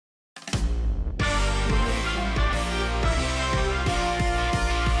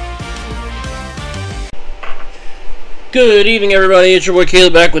Good evening, everybody. It's your boy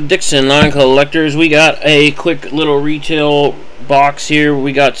Caleb back with Dixon-Line-Collectors. We got a quick little retail box here.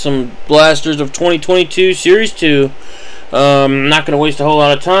 We got some blasters of 2022 Series 2. Not going to waste a whole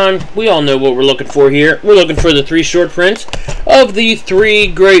lot of time. We all know what we're looking for here. We're looking for the 3 short prints of the 3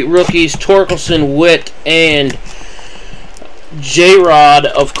 great rookies, Torkelson, Witt, and J-Rod,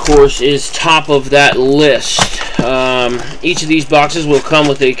 of course, is top of that list. Each of these boxes will come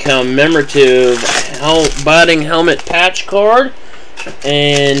with a commemorative batting helmet patch card,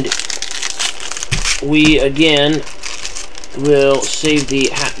 and we again will save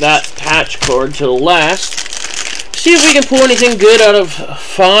that patch card till last. See if we can pull anything good out of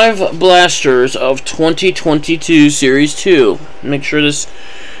 5 blasters of 2022 Series 2. Make sure this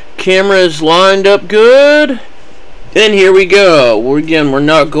camera is lined up good. And here we go. We're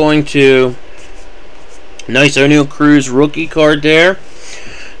not going to... Nice O'Neal Cruz rookie card there.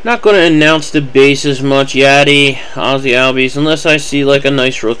 Not going to announce the base as much. Yaddy, Ozzy Albies, unless I see like a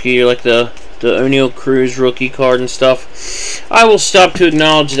nice rookie or like the O'Neal Cruz rookie card and stuff. I will stop to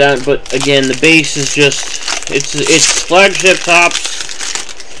acknowledge that, but again, the base is just... It's flagship tops.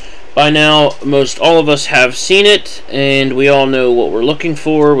 By now, most all of us have seen it, and we all know what we're looking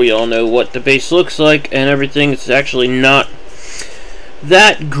for. We all know what the base looks like and everything. It's actually not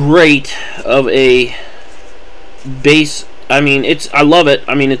that great of a base. I mean, I love it.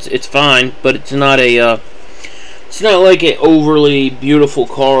 I mean, it's fine, but it's not a it's not like an overly beautiful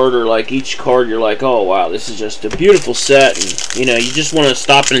card, or like each card you're like, oh wow, this is just a beautiful set, and you know, you just want to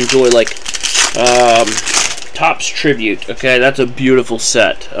stop and enjoy, like Topps Tribute. Okay, that's a beautiful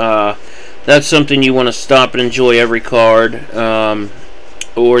set. That's something you want to stop and enjoy every card.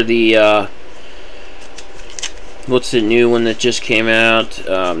 Or the what's the new one that just came out?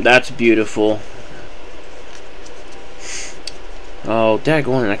 That's beautiful. Oh,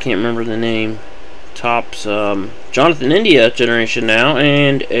 daggone it, I can't remember the name. Topps Jonathan India generation now,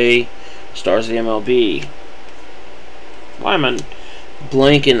 and a Stars of the MLB. Why am I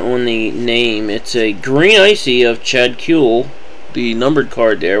blanking on the name? It's a green icy of Chad Kuhl. The numbered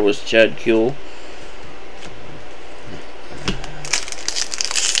card there was Chad Kuhl.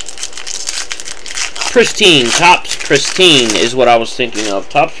 Pristine. Topps Pristine is what I was thinking of.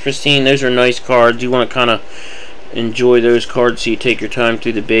 Topps Pristine, those are nice cards. You want to kind of enjoy those cards so you take your time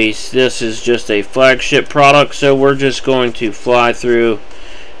through the base. This is just a flagship product, so we're just going to fly through.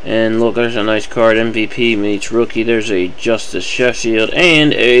 And look, there's a nice card. MVP meets rookie. There's a Justice Sheffield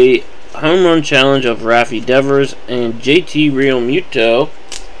and a home run challenge of Rafi Devers and JT Real Muto.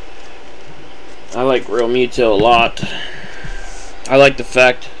 I like Real Muto a lot. I like the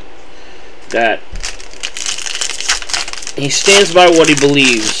fact that he stands by what he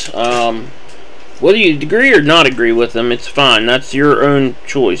believes. Whether you agree or not agree with him, it's fine. That's your own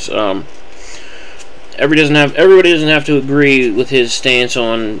choice. Everybody doesn't have to agree with his stance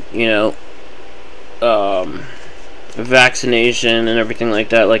on, you know, vaccination and everything like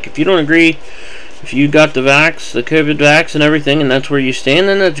that. Like, if you don't agree, if you got the COVID vax and everything, and that's where you stand,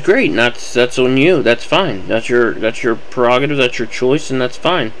 then that's great. And that's on you. That's fine. That's your prerogative. That's your choice, and that's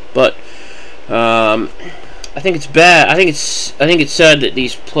fine. But I think it's bad. I think it's sad that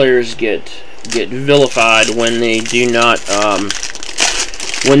these players get vilified when they do not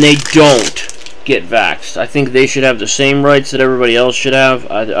when they don't get vaxxed. I think they should have the same rights that everybody else should have.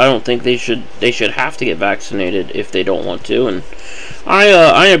 I don't think they should have to get vaccinated if they don't want to. And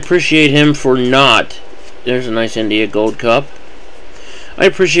I appreciate him for not. There's a nice India Gold Cup. I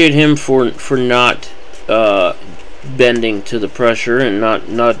appreciate him for not bending to the pressure and not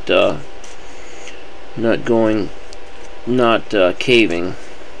caving.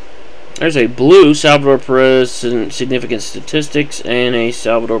 There's a blue Salvador Perez significant statistics and a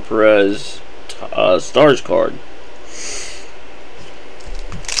Salvador Perez stars card.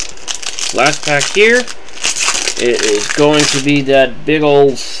 Last pack here. It is going to be that big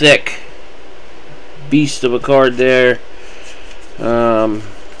old thick beast of a card there. So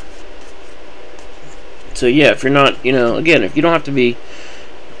yeah, if you're not, you know, again, if you don't have to be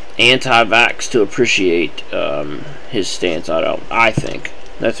anti-vax to appreciate his stance, I think.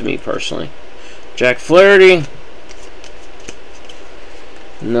 That's me personally. Jack Flaherty.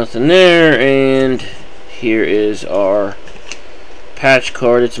 Nothing there. And here is our patch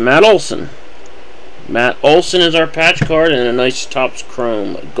card. It's Matt Olson. Matt Olson is our patch card, and a nice Topps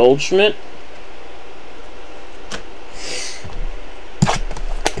Chrome Goldschmidt.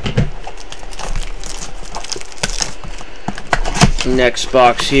 Next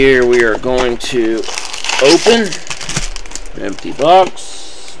box here we are going to open. Empty box.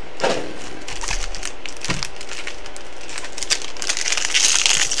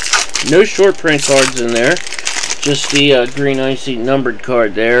 No short print cards in there. just the green icy numbered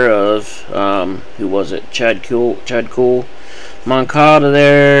card there of who was it? Chad Cool, Moncada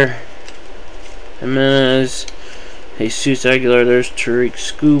there, Jimenez, Jesus Aguilar. There's Tariq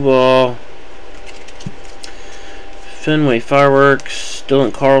Skubal, Fenway Fireworks,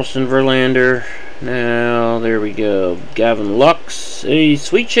 Dylan Carlson, Verlander. Now there we go. Gavin Lux, a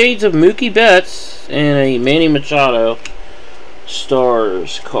Sweet Shades of Mookie Betts, and a Manny Machado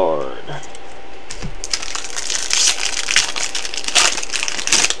Stars card.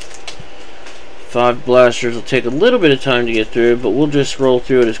 Five blasters will take a little bit of time to get through, but we'll just roll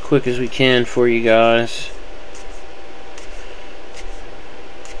through it as quick as we can for you guys.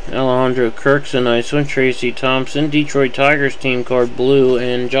 Alejandro Kirk's a nice one. Tracy Thompson, Detroit Tigers team card blue,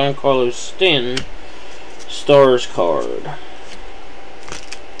 and Giancarlo Stanton Stars card.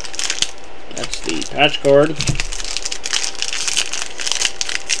 That's the patch card.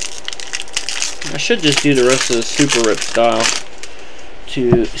 I should just do the rest of the Super Rip style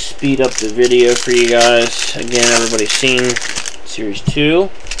to speed up the video for you guys. Again, everybody's seen Series 2.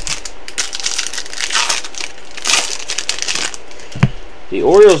 The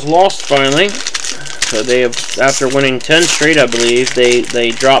Orioles lost finally. So they have, after winning 10 straight, I believe,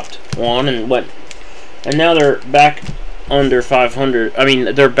 they dropped one and went. And now they're back under 500. I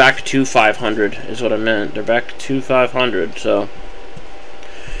mean, they're back to 500 is what I meant. They're back to 500, so.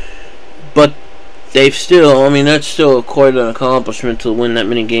 But they've still, I mean, that's still quite an accomplishment to win that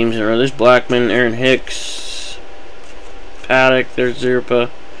many games in a row. There's Blackman, Aaron Hicks, Paddock, there's Zerpa.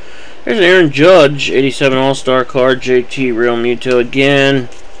 There's Aaron Judge, 87 All-Star card, JT Real Muto again.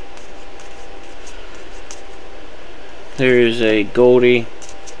 There's a Goldie,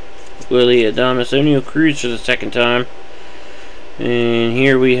 Willie Adames, O'Neal Cruz for the second time. And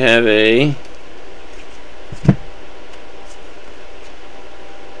here we have a...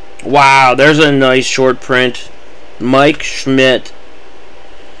 Wow, there's a nice short print. Mike Schmidt.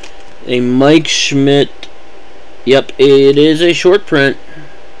 A Mike Schmidt. Yep, it is a short print.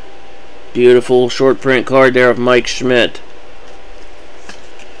 Beautiful short print card there of Mike Schmidt.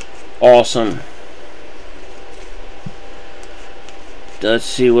 Awesome. Let's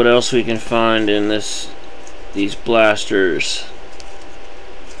see what else we can find in these blasters.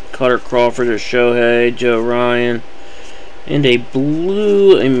 Cutter Crawford or Shohei, Joe Ryan. And a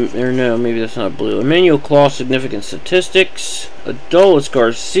blue, or no, maybe that's not blue. Emmanuel Claw, Significant Statistics. Adolis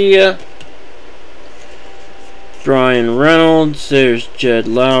Garcia. Brian Reynolds. There's Jed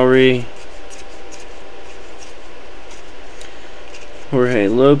Lowry. Jorge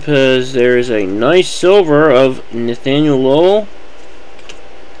Lopez. There is a nice silver of Nathaniel Lowell.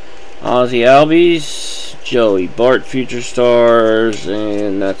 Ozzie Albies. Joey Bart, Future Stars.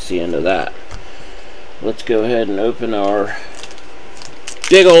 And that's the end of that. Let's go ahead and open our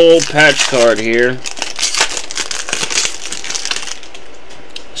big old patch card here.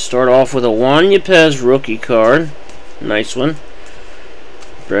 Start off with a Juan Yepez rookie card. Nice one.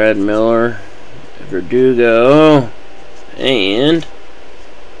 Brad Miller, Verdugo, and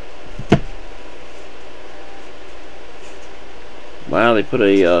wow, they put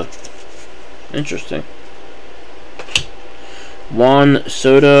a interesting Juan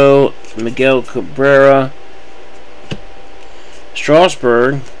Soto, Miguel Cabrera,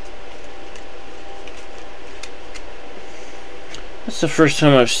 Strasburg. That's the first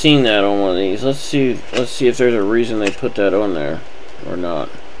time I've seen that on one of these. Let's see if there's a reason they put that on there or not.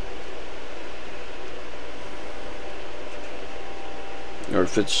 Or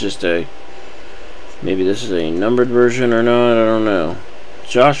if it's just a, maybe this is a numbered version or not, I don't know.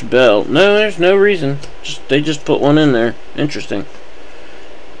 Josh Bell. No, there's no reason. They just put one in there. Interesting.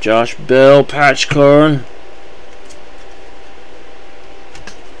 Josh Bell patch card.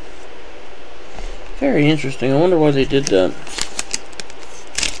 Very interesting. I wonder why they did that.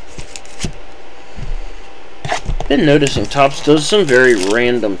 Been noticing Topps does some very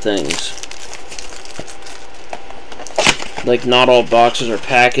random things. Like not all boxes are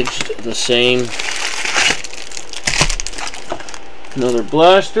packaged the same. Another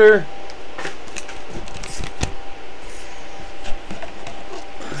blaster.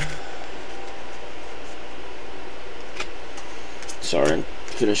 Sorry, I'm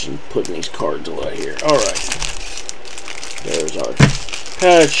finishing putting these cards away here. Alright. There's our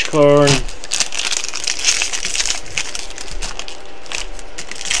patch card.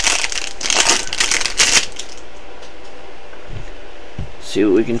 See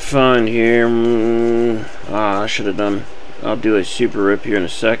what we can find here. I should have done. I'll do a super rip here in a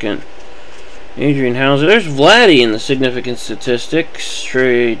second. Adrian Hauser. There's Vladdy in the Significant Statistics.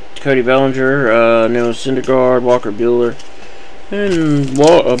 Cody Bellinger, Noah Syndergaard, Walker Buehler, and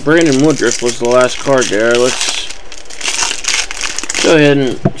Brandon Woodruff was the last card there. Let's Go ahead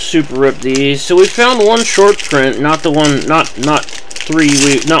and super rip these. So we found one short print, not the one, not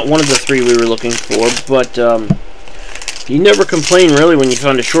one of the three we were looking for, but you never complain really when you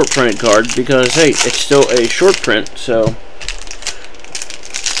find a short printed card, because hey, it's still a short print. So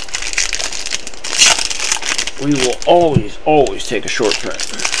we will always take a short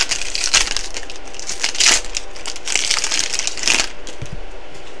print.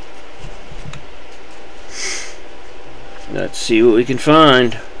 Let's see what we can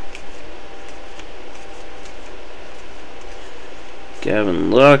find.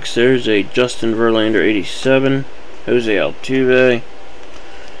 Gavin Lux, there's a Justin Verlander 87, Jose Altuve.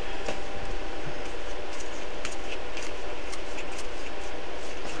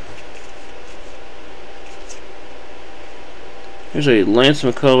 There's a Lance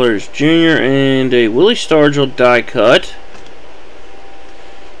McCullers Jr. and a Willie Stargell die cut.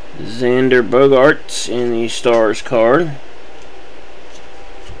 Xander Bogaerts in the Stars card.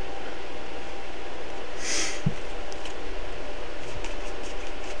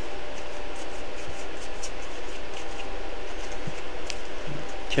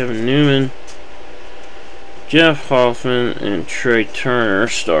 Kevin Newman, Jeff Hoffman, and Trey Turner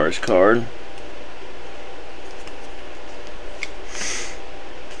Stars card.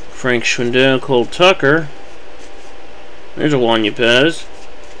 Frank Schwindel, Cole Tucker. There's a Juan Yepez.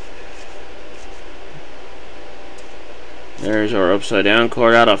 There's our upside down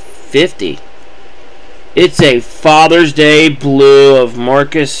card out of 50. It's a Father's Day blue of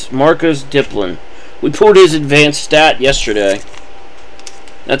Marcus Dipplin. We pulled his advanced stat yesterday.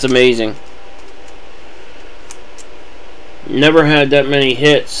 That's amazing. Never had that many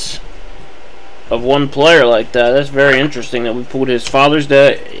hits of one player like that. That's very interesting that we pulled his Father's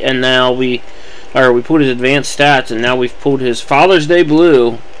Day, and now we pulled his advanced stats, and now we've pulled his Father's Day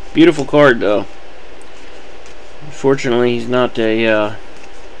blue. Beautiful card though. Unfortunately, he's not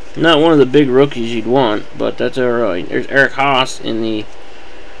one of the big rookies you'd want, but that's alright. There's Eric Haas in the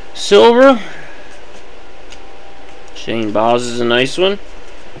silver. Shane Baz is a nice one.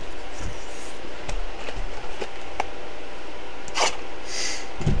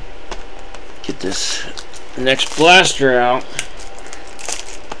 Get this next blaster out.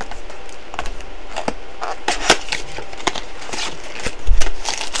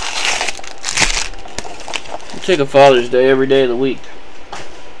 Take a Father's Day every day of the week.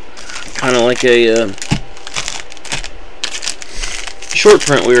 Kind of like a short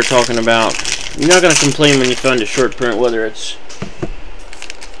print we were talking about. You're not going to complain when you find a short print, whether it's,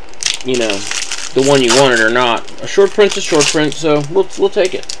 you know, the one you wanted or not. A short print's a short print, so we'll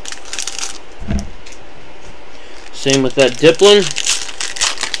take it. Same with that Dipplin.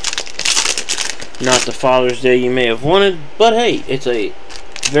 Not the Father's Day you may have wanted, but hey, it's a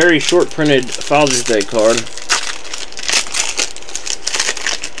very short printed Father's Day card.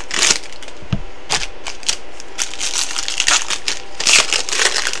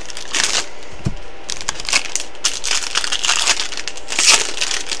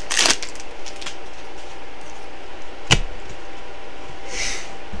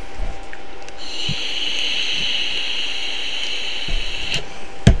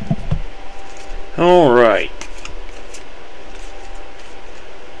 Alright.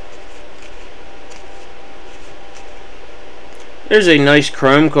 There's a nice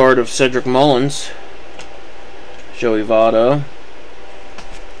chrome card of Cedric Mullins. Joey Votto.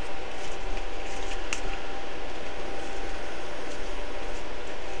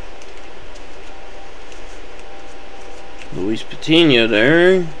 Luis Patino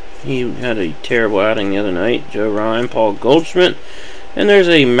there. He had a terrible outing the other night. Joe Ryan, Paul Goldschmidt. And there's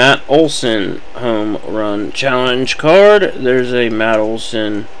a Matt Olson home run challenge card. There's a Matt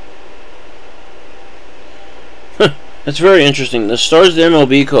Olson. That's very interesting. The Stars the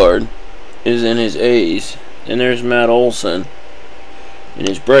MLB card is in his A's. And there's Matt Olson in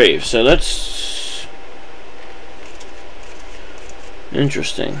his Braves. So that's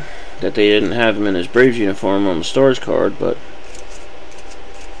interesting that they didn't have him in his Braves uniform on the Stars card, but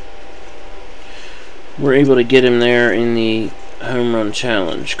we're able to get him there in the home run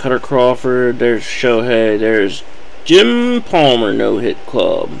challenge. Cutter Crawford, there's Shohei, there's Jim Palmer no-hit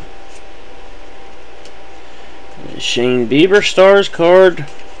club. Shane Bieber Stars card.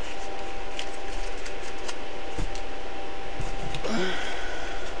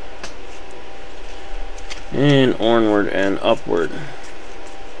 And onward and upward.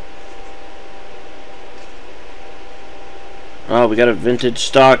 Oh, we got a vintage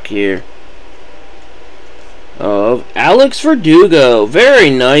stock here of Alex Verdugo. Very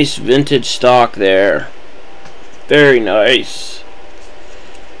nice vintage stock there. Very nice.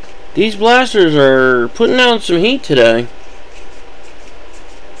 These blasters are putting out some heat today.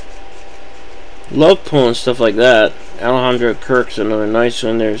 Love pulling stuff like that. Alejandro Kirk's another nice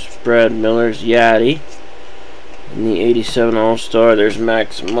one. There's Brad Miller's Yachty. In the 87 All-Star, there's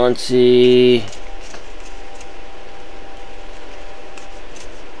Max Muncy.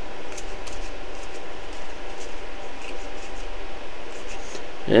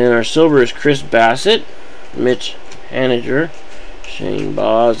 And our silver is Chris Bassett, Mitch Haniger, Shane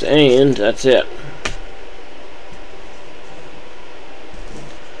Boz, and that's it.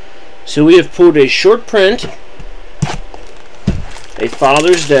 So we have pulled a short print, a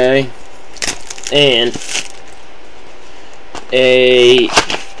Father's Day, and a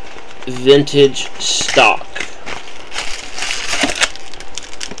vintage stock.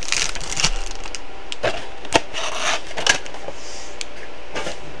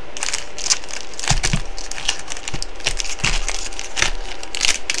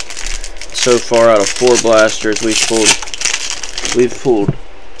 So far, out of 4 blasters, we've pulled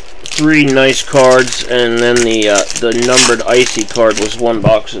 3 nice cards, and then the numbered icy card was 1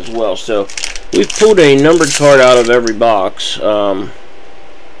 box as well. So we've pulled a numbered card out of every box. The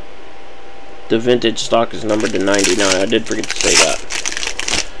vintage stock is numbered to 99. I did forget to say that.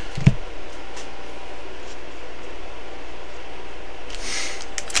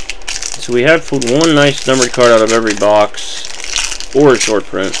 So we have pulled 1 nice numbered card out of every box, or a short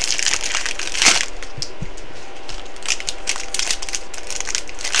print.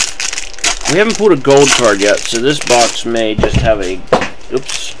 We haven't pulled a gold card yet, so this box may just have a...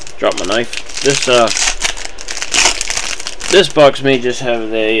 Oops, dropped my knife. This box may just have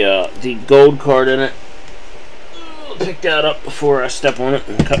the gold card in it. I'll pick that up before I step on it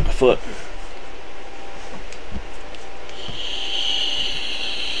and cut my foot.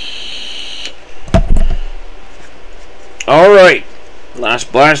 Alright,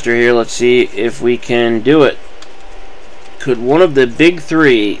 last blaster here. Let's see if we can do it. Could one of the big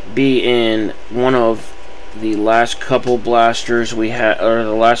 3 be in one of the last couple blasters we had, or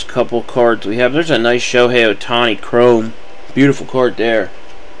the last couple cards we have? There's a nice Shohei Ohtani Chrome. Beautiful card there.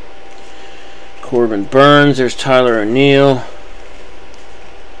 Corbin Burns. There's Tyler O'Neill.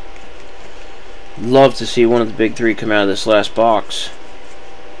 Love to see one of the big 3 come out of this last box.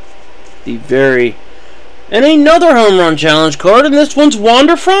 And another home run challenge card, and this one's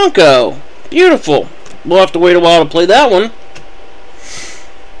Wander Franco. Beautiful. We'll have to wait a while to play that one.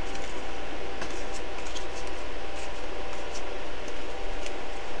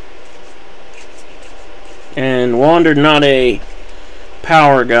 And Wander, not a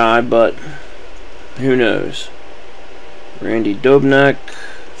power guy, but who knows. Randy Dobnak.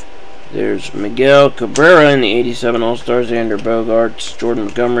 There's Miguel Cabrera in the 87 All-Stars. Xander Bogaerts, Jordan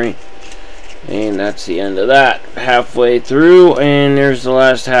Montgomery. And that's the end of that. Halfway through, and there's the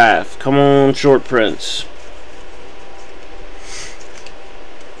last half. Come on, short prints.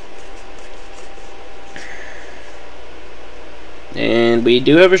 And we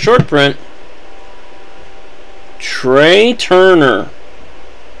do have a short print. Trey Turner.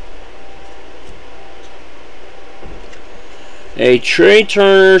 A Trey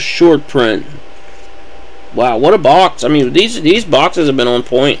Turner short print. Wow, what a box. I mean, these boxes have been on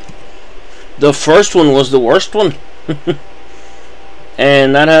point. The first one was the worst one.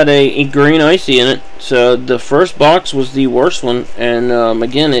 And that had a green icy in it. So the first box was the worst one. And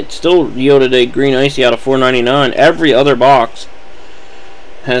again, it still yielded a green icy out of $4.99. Every other box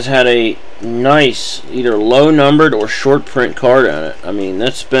has had a nice either low numbered or short print card on it. I mean,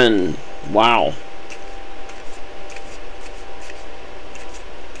 that's been wow.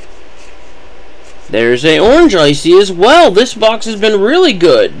 There's a orange icy as well. This box has been really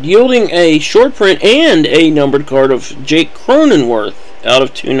good, yielding a short print and a numbered card of Jake Cronenworth out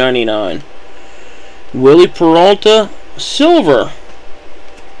of $2.99. Willie Peralta silver.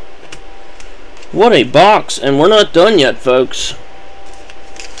 What a box, and we're not done yet, folks.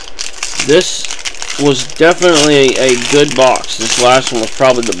 This was definitely a good box. This last one was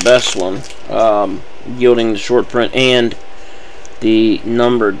probably the best one, yielding the short print and the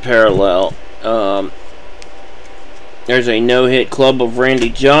numbered parallel. There's a no-hit club of Randy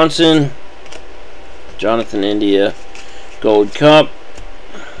Johnson, Jonathan India Gold Cup.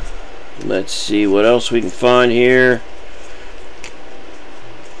 Let's see what else we can find here.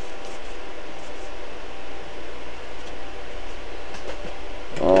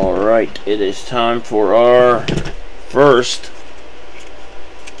 Alright, it is time for our first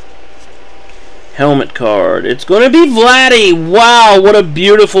helmet card. It's going to be Vladdy. Wow, what a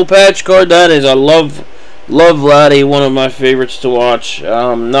beautiful patch card that is. I love Vladdy, one of my favorites to watch.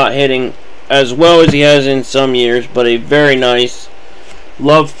 Not hitting as well as he has in some years, but a very nice.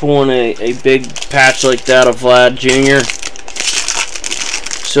 Love pulling a big patch like that of Vlad Jr.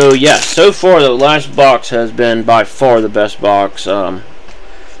 So yeah, so far the last box has been by far the best box. That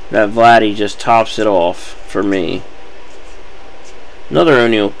Vladdy just tops it off for me. Another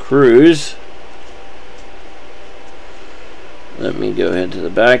O'Neal Cruz. Let me go ahead to the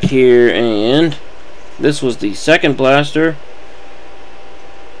back here, and this was the second blaster.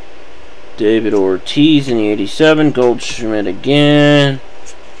 David Ortiz in the 87, Goldschmidt again.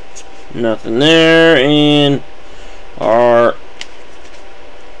 Nothing there, and our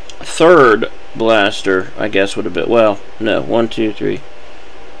third blaster, I guess, would have been, well, no, 1, 2, 3.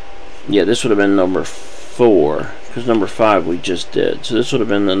 Yeah, this would have been number 4, because number 5 we just did. So this would have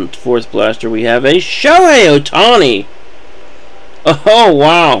been the fourth blaster. We have a Shohei Ohtani. Oh,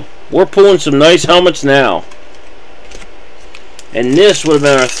 wow. We're pulling some nice helmets now. And this would have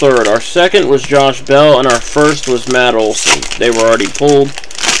been our third. Our second was Josh Bell, and our first was Matt Olson. They were already pulled,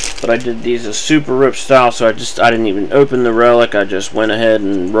 but I did these as super rip style, so I didn't even open the relic. I just went ahead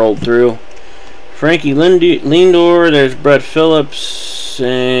and rolled through. Frankie Lindor, there's Brett Phillips,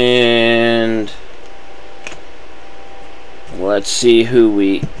 and let's see who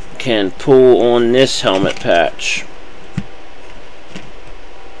we can pull on this helmet patch.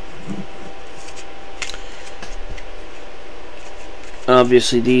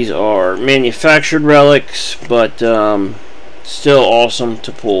 Obviously these are manufactured relics, but still awesome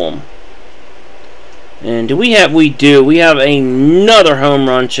to pull them. And do we have? We do. We have another home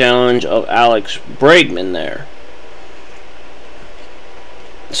run challenge of Alex Bregman there.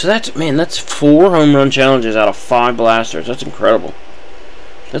 So that's, man, that's 4 home run challenges out of 5 blasters. That's incredible.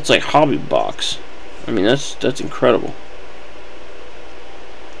 That's like hobby box. I mean, that's incredible.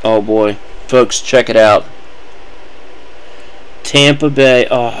 Oh boy, folks, check it out. Tampa Bay.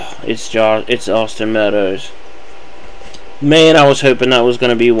 Oh, it's Austin Meadows. Man, I was hoping that was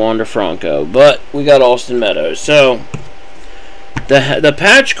going to be Wander Franco, but we got Austin Meadows. So the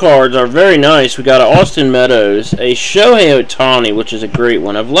patch cards are very nice. We got an Austin Meadows, a Shohei Ohtani, which is a great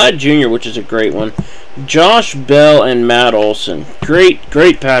one, a Vlad Jr., which is a great one, Josh Bell, and Matt Olson. Great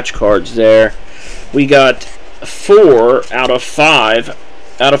patch cards there. We got 4 out of 5.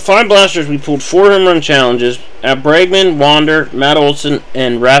 Out of 5 blasters, we pulled 4 home run challenges at Bregman, Wander, Matt Olson,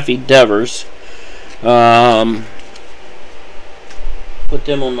 and Rafi Devers. Put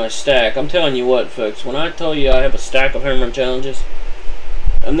them on my stack. I'm telling you what, folks, when I tell you I have a stack of home run challenges,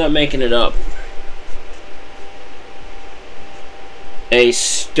 I'm not making it up. A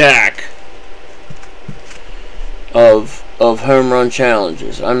stack of home run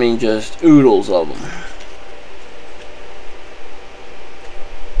challenges. I mean, just oodles of them.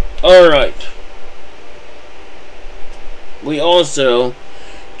 Alright. We also,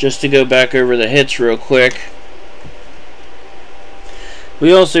 just to go back over the hits real quick,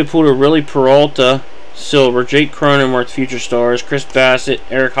 we also pulled a Willie Peralta silver, Jake Cronenworth future stars, Chris Bassett,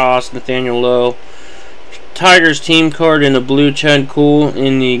 Eric Haas, Nathaniel Lowe, Tigers team card in the blue, Chad Kuhl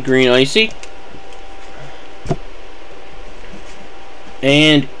in the green icy.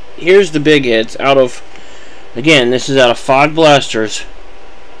 And here's the big hits. Out of, again, this is out of 5 blasters.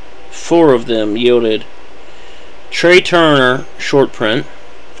 4 of them yielded Trey Turner short print,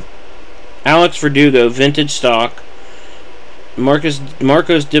 Alex Verdugo vintage stock, Marcos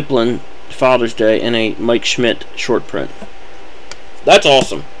Diplin Father's Day, and a Mike Schmidt short print. That's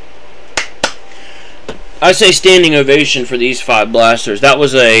awesome. I say standing ovation for these 5 blasters. That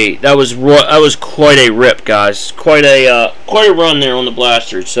was quite a rip, guys. Quite a run there on the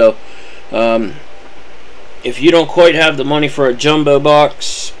blasters. So if you don't quite have the money for a jumbo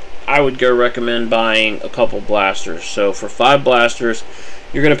box, I would go recommend buying a couple blasters. So for 5 blasters,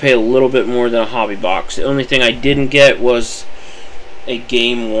 you're going to pay a little bit more than a hobby box. The only thing I didn't get was a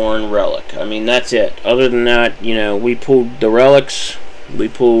game-worn relic. I mean, that's it. Other than that, you know, we pulled the relics, we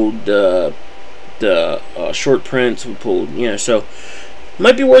pulled the short prints, we pulled, you know, so it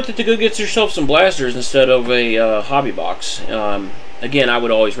might be worth it to go get yourself some blasters instead of a hobby box. Again, I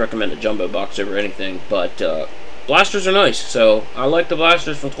would always recommend a jumbo box over anything, but blasters are nice. So I like the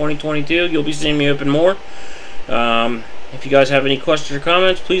blasters from 2022. You'll be seeing me open more. If you guys have any questions or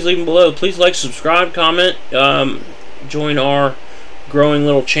comments, please leave them below. Please like, subscribe, comment, join our growing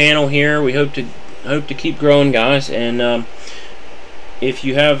little channel here. We hope to keep growing, guys. And if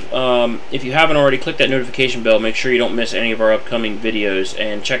you haven't already, click that notification bell. Make sure you don't miss any of our upcoming videos,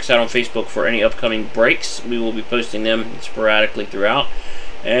 and check us out on Facebook for any upcoming breaks. We will be posting them sporadically throughout.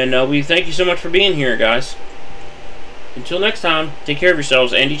 And we thank you so much for being here, guys. Until next time, take care of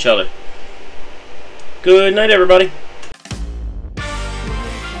yourselves and each other. Good night, everybody.